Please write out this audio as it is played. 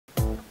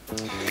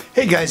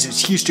Hey guys,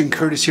 it's Houston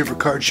Curtis here for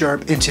Card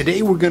Sharp, and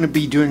today we're going to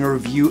be doing a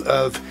review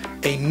of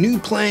a new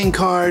playing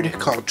card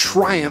called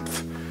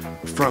Triumph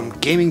from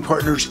Gaming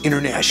Partners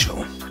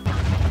International.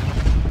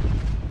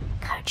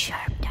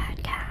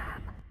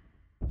 CardSharp.com.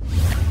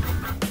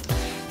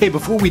 Hey,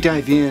 before we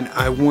dive in,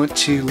 I want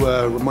to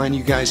remind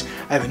you guys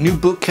I have a new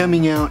book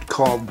coming out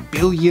called $1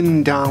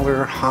 Billion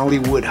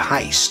Hollywood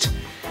Heist,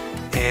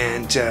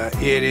 and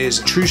it is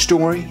a true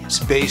story. It's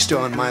based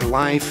on my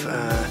life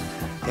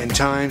and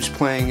times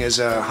playing as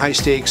a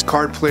high-stakes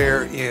card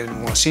player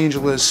in Los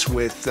Angeles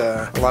with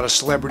a lot of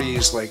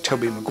celebrities like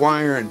Tobey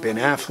Maguire and Ben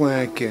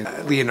Affleck and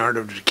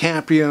Leonardo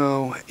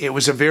DiCaprio. It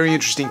was a very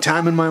interesting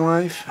time in my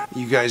life.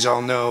 You guys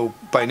all know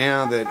by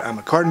now that I'm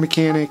a card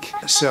mechanic,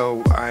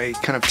 so I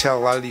kind of tell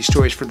a lot of these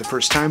stories for the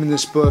first time in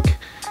this book.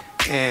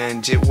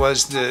 And it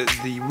was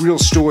the real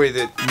story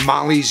that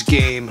Molly's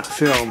Game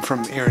film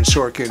from Aaron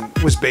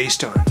Sorkin was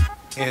based on.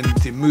 In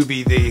the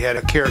movie, they had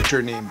a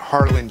character named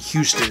Harlan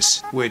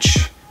Hustis,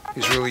 which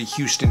is really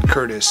Houston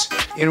Curtis.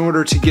 In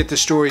order to get the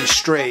story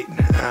straight,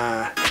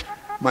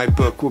 my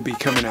book will be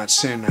coming out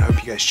soon. I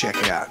hope you guys check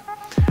it out.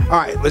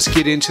 Alright, let's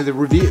get into the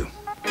review.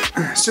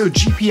 So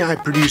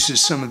GPI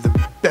produces some of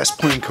the best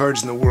playing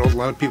cards in the world. A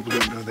lot of people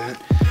don't know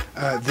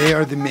that. They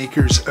are the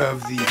makers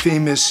of the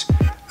famous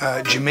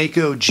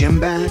Jamaico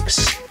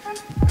Gembacks,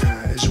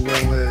 as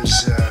well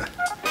as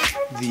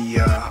the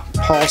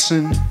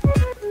Paulson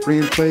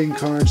brand playing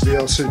cards. They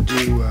also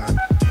do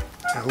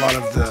a lot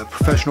of the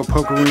professional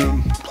poker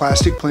room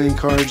plastic playing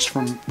cards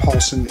from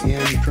Paulson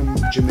and from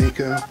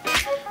Jamaico.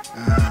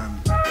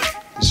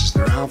 This is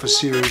their Alpha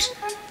series,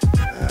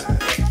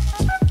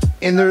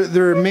 and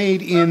they're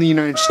made in the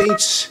United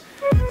States,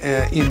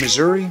 in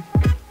Missouri.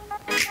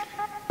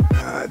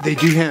 They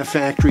do have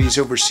factories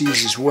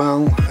overseas as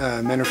well.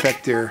 Matter of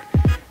fact, their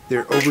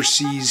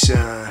overseas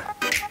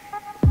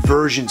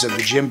versions of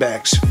the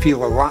Gembacks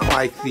feel a lot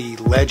like the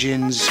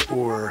Legends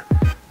or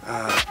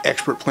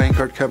Expert Playing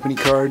Card Company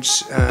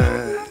cards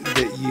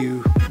that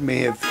you may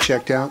have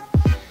checked out.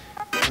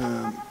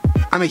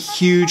 I'm a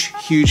huge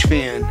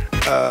fan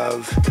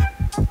of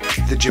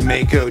the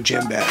Jamaico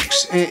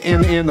Gembacks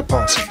and the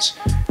Paulsons.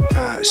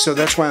 So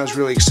that's why I was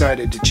really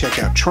excited to check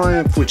out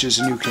Triumph, which is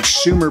a new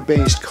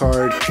consumer-based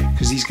card,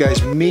 because these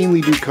guys mainly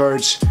do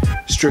cards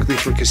strictly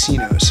for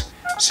casinos.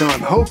 So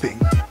I'm hoping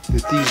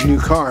that these new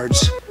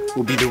cards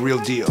will be the real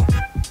deal.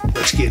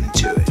 Let's get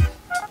into it.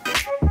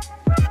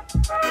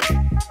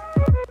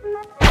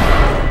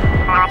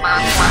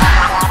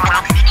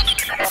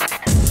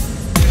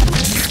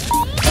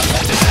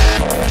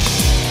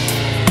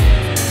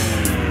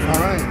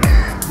 Alright,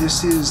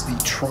 this is the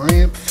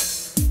Triumph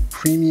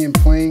Premium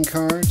Playing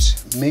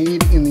Cards,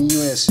 made in the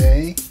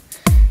USA.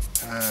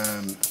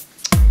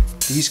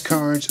 These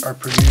cards are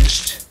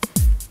produced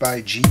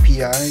by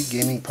GPI,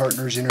 Gaming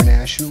Partners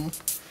International,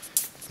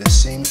 the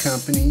same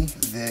company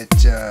that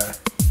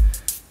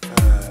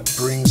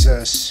brings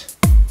us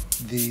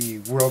the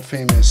world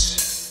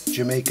famous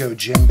Jamaico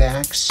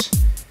Gembacks,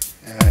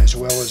 as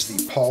well as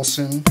the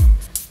Paulson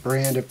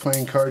brand of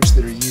playing cards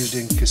that are used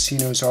in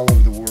casinos all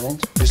over the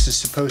world. This is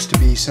supposed to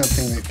be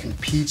something that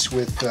competes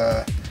with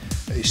a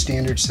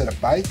standard set of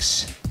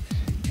bikes,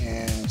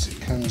 and it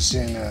comes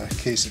in a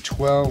case of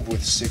 12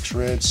 with 6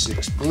 red,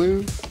 6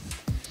 blue.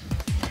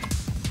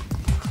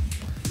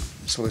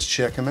 So let's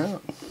check them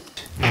out.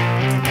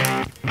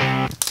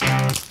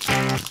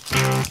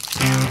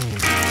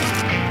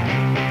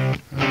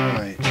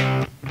 Alright.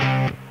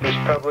 This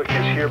public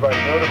is hereby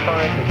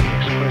notified that the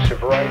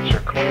exclusive rights or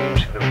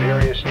claims to the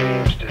various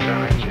names,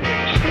 designs, and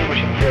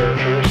distinguishing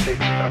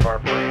characteristics of our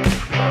brand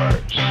of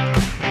cards.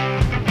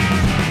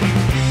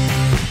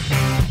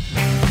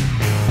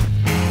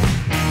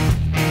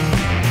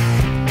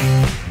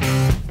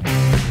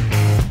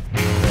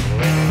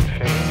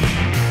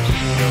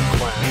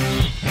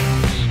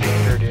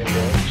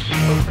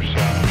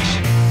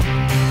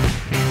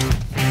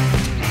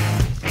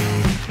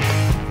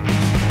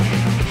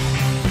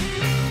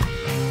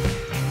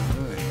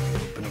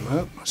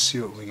 See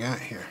what we got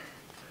here.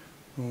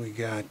 We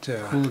got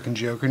a cool looking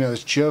Joker. Now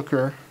this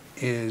Joker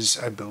is,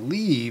 I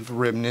believe,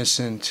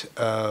 reminiscent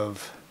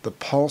of the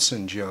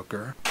Paulson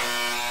Joker.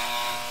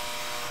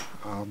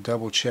 I'll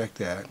double check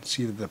that. It's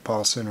either the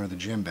Paulson or the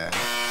Gemback.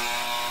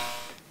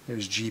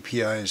 There's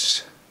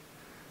GPI's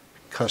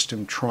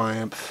custom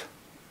Triumph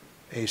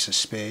Ace of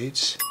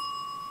Spades.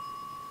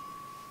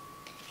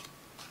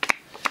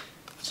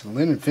 It's a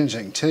linen finish.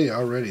 I can tell you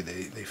already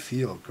they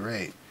feel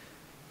great.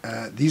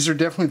 These are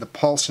definitely the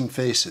Paulson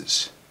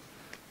faces,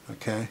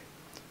 okay?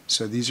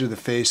 So these are the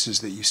faces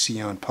that you see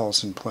on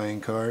Paulson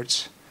playing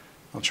cards.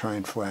 I'll try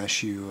and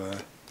flash you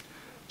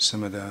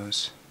some of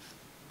those.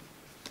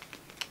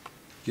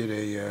 Get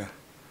a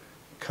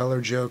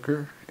color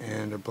Joker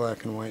and a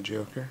black and white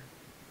Joker.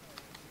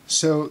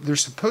 So they're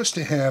supposed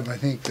to have, I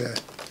think,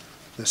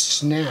 the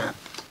snap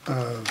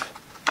of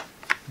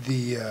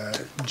the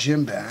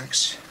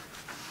Gembacks.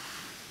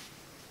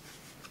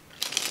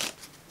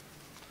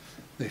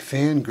 They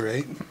fan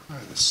great.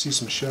 Alright, let's see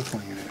some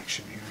shuffling in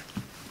action here.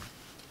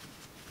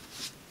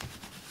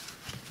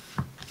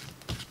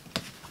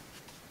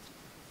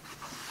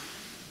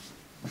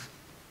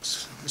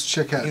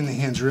 check out In the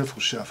Hands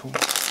Riffle Shuffle. It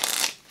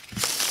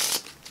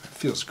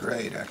feels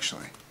great,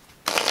 actually.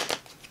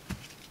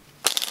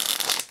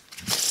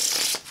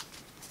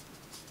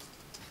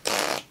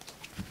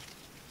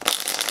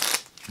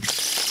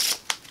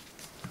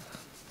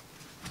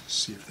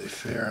 See if they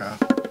fare out.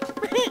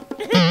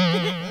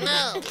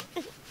 No.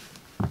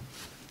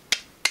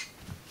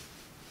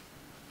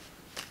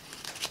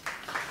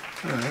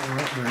 Alright,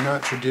 well, they're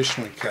not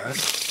traditionally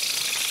cut.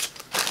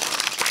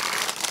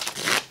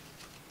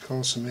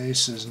 Call some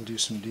aces and do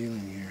some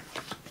dealing here.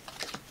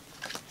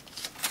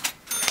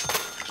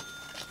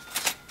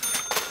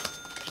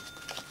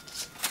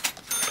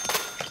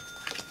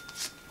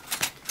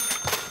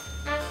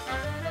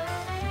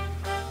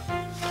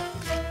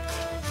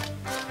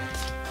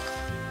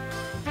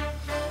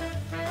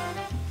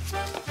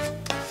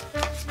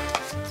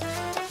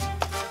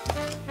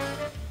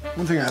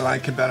 One thing I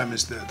like about them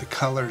is the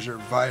colors are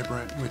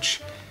vibrant,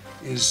 which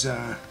is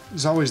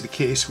always the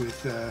case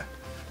with the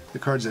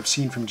cards I've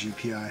seen from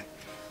GPI.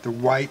 The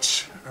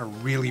whites are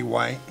really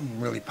white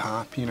and really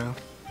pop, you know.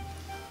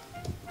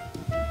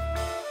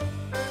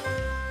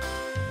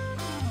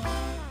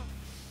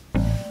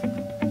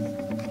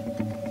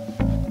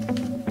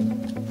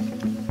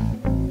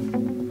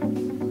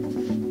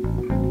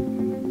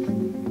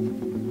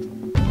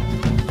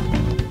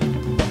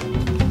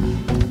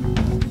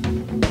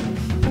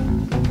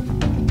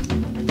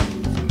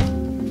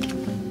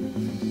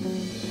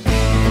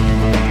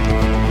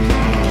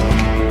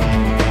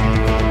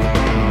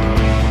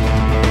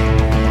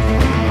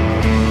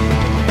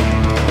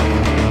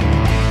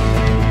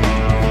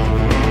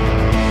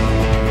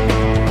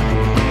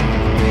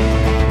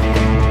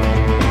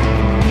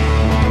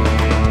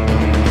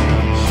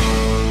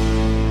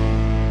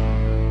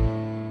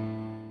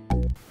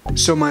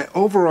 So my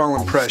overall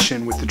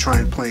impression with the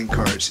Triumph playing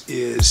cards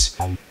is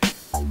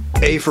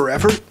A, for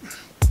effort.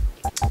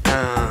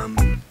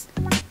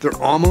 They're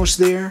almost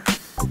there.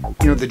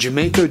 You know, the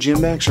Jamaico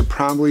Jimbacks are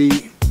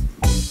probably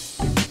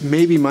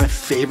maybe my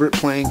favorite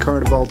playing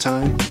card of all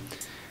time.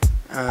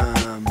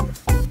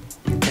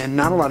 And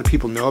not a lot of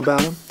people know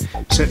about them.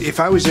 So if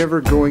I was ever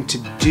going to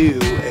do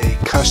a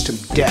custom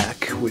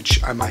deck,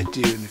 which I might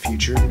do in the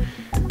future,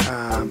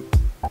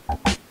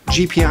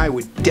 GPI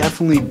would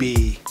definitely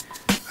be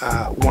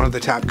one of the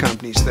top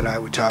companies that I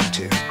would talk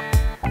to.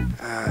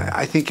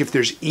 I think if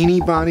there's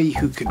anybody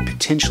who could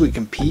potentially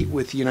compete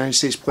with the United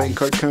States Playing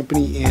Card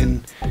Company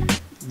in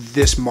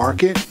this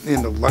market,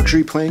 in the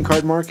luxury playing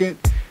card market,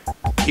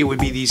 it would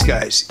be these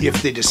guys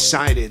if they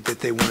decided that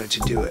they wanted to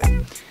do it.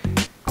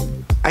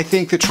 I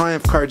think the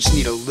Triumph cards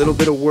need a little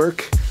bit of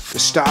work. The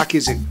stock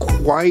isn't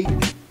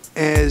quite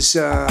as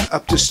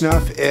up to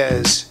snuff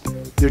as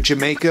their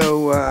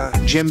Jamaico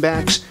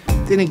Jimbacks.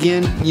 Then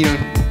again, you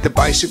know, the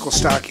bicycle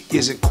stock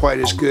isn't quite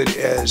as good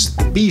as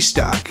the B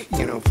stock,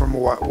 you know, from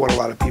what a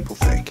lot of people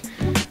think.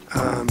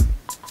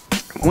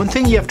 One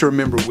thing you have to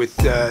remember with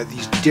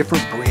these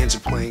different brands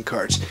of playing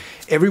cards,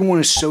 everyone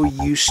is so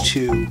used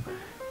to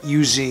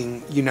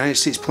using United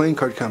States Playing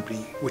Card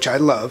Company, which I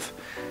love,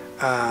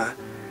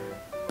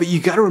 but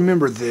you got to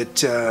remember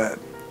that a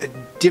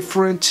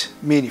different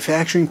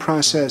manufacturing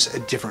process, a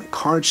different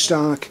card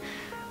stock,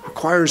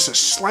 requires a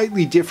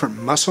slightly different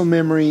muscle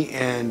memory,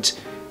 and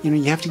you know,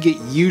 you have to get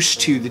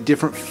used to the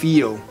different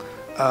feel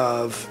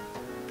of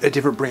a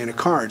different brand of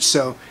cards.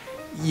 So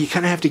you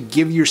kind of have to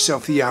give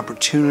yourself the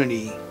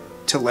opportunity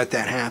to let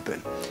that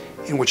happen.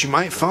 And what you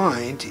might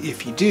find,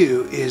 if you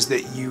do, is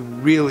that you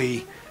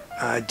really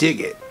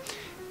dig it.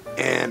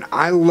 And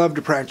I love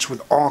to practice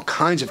with all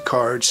kinds of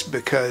cards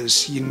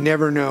because you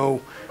never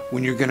know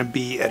when you're going to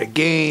be at a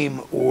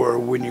game or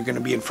when you're going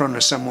to be in front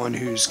of someone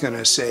who's going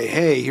to say,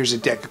 hey, here's a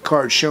deck of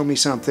cards, show me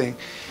something.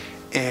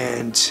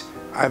 And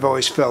I've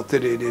always felt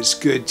that it is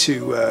good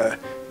to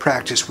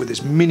practice with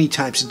as many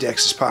types of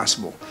decks as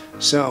possible.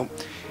 So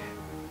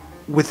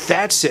with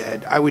that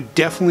said, I would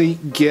definitely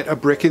get a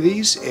brick of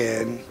these,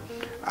 and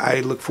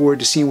I look forward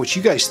to seeing what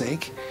you guys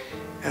think.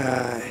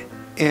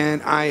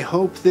 And I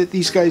hope that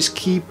these guys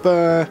keep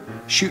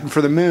shooting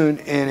for the moon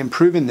and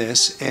improving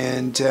this,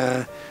 and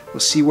we'll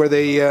see where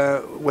they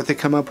what they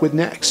come up with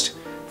next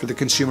for the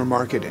consumer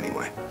market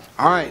anyway.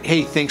 Alright,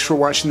 hey, thanks for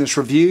watching this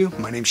review.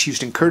 My name's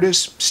Houston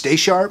Curtis. Stay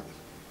sharp.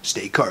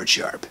 Stay card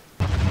sharp.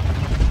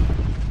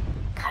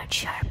 Card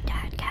sharp.